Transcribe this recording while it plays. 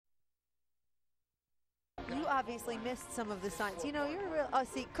you obviously missed some of the signs. You know, you're a real. Oh,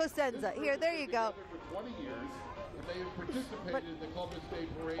 see, Cosenza. Here, there you go. For 20 years, and they have participated in the Columbus Day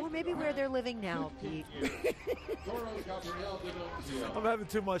Parade. Or maybe where they're living now, Pete. Coro Gabriele denuncio. I'm having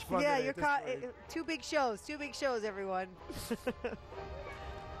too much fun. Yeah, today you're at this caught. parade. Two big shows, everyone.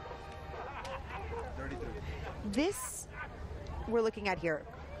 This we're looking at here.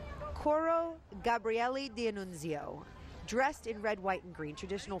 Coro Gabriele D'Annunzio, dressed in red, white, and green,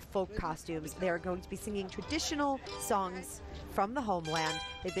 traditional folk costumes. They are going to be singing traditional songs from the homeland.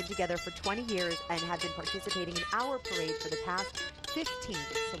 They've been together for 20 years and have been participating in our parade for the past 15.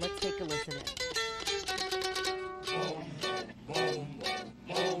 So let's take a listen in.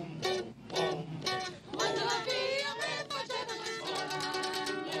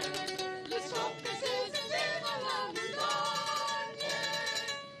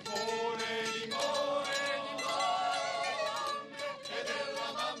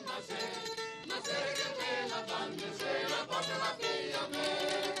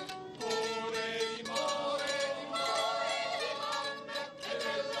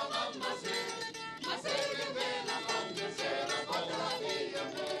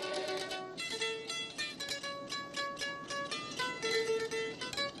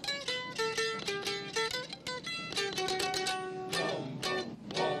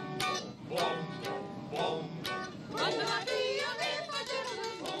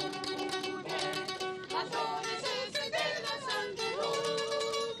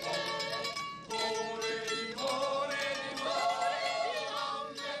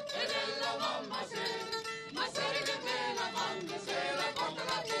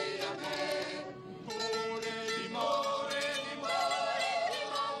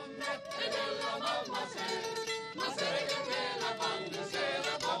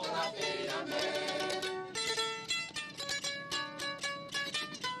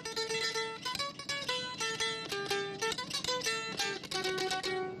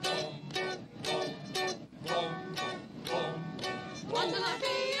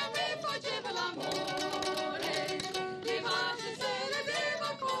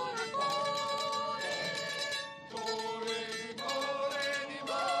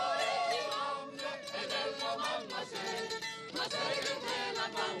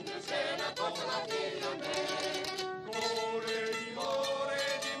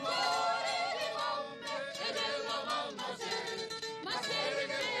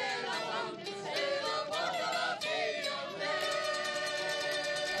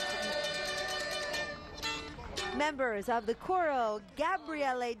 Members of the Coro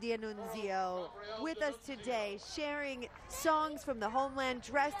Gabriele D'Annunzio with us today, sharing songs from the homeland,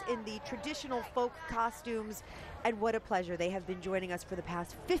 dressed in the traditional folk costumes. And what a pleasure. They have been joining us for the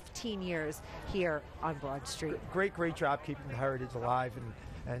past 15 years here on Broad Street. Great job keeping the heritage alive.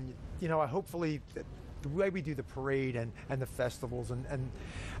 And you know, hopefully the way we do the parade and the festivals, and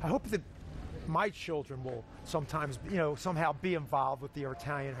I hope that my children will sometimes, you know, somehow be involved with the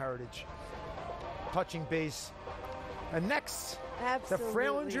Italian heritage. Touching base. And next, absolutely, the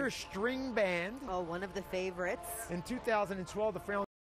Fralinger String Band. Oh, one of the favorites. In 2012, the Fralinger